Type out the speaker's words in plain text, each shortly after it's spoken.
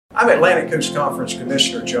I'm Atlantic Coast Conference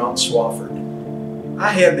Commissioner John Swofford. I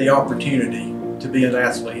had the opportunity to be an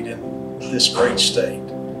athlete in this great state,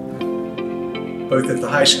 both at the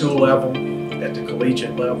high school level, at the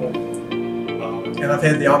collegiate level, and I've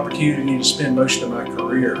had the opportunity to spend most of my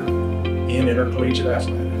career in intercollegiate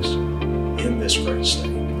athletics in this great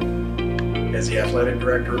state. As the athletic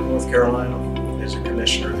director of North Carolina, as a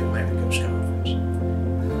commissioner of the Atlantic Coast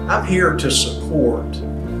Conference. I'm here to support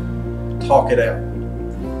Talk It Out.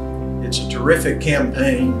 It's a terrific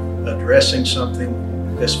campaign addressing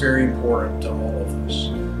something that's very important to all of us.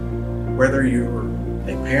 Whether you're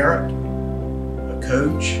a parent, a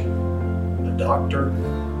coach, a doctor,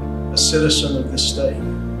 a citizen of this state,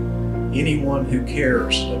 anyone who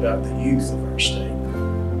cares about the youth of our state,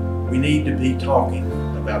 we need to be talking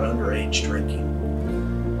about underage drinking.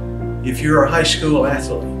 If you're a high school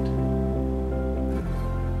athlete,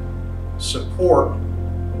 support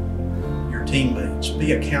your teammates.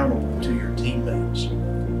 Be accountable to your teammates.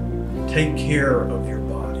 Take care of your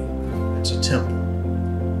body. It's a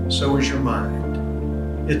temple. So is your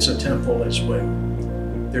mind. It's a temple as well.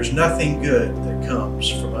 There's nothing good that comes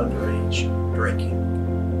from underage drinking.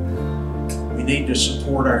 We need to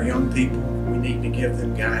support our young people. We need to give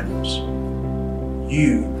them guidance.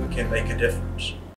 You can make a difference.